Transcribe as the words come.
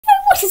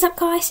What is up,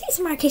 guys? It's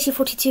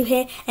Casey42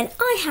 here, and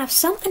I have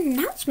some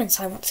announcements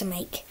I want to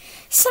make.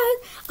 So,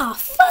 our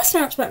first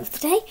announcement of the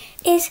day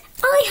is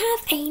I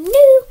have a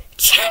new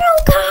channel,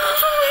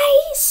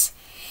 guys!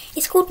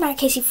 It's called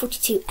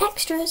Casey42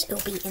 Extras. It'll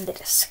be in the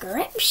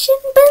description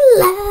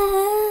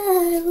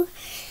below.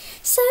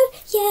 So,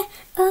 yeah,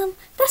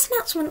 that's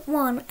announcement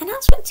 1.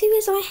 Announcement 2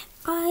 is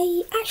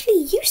I actually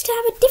used to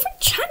have a different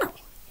channel.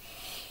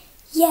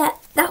 Yeah,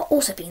 that'll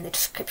also be in the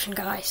description,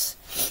 guys.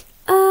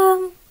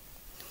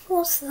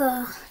 What's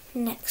the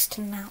next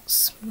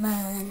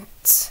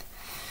announcement?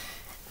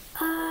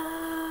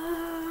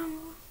 I'm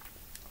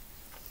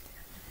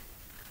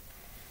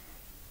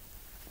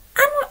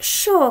not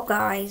sure,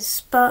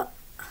 guys, but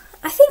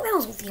I think that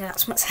was all the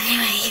announcements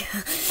anyway.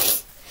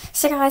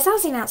 So guys, that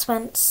was the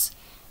announcements.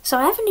 So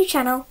I have a new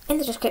channel in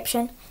the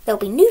description.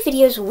 There'll be new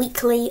videos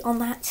weekly on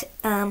that,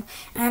 and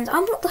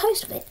I'm not the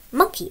host of it.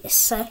 Monkey is,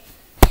 so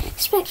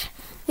expect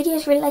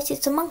videos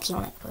related to Monkey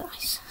on it,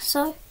 guys.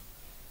 So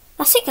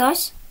that's it,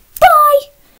 guys.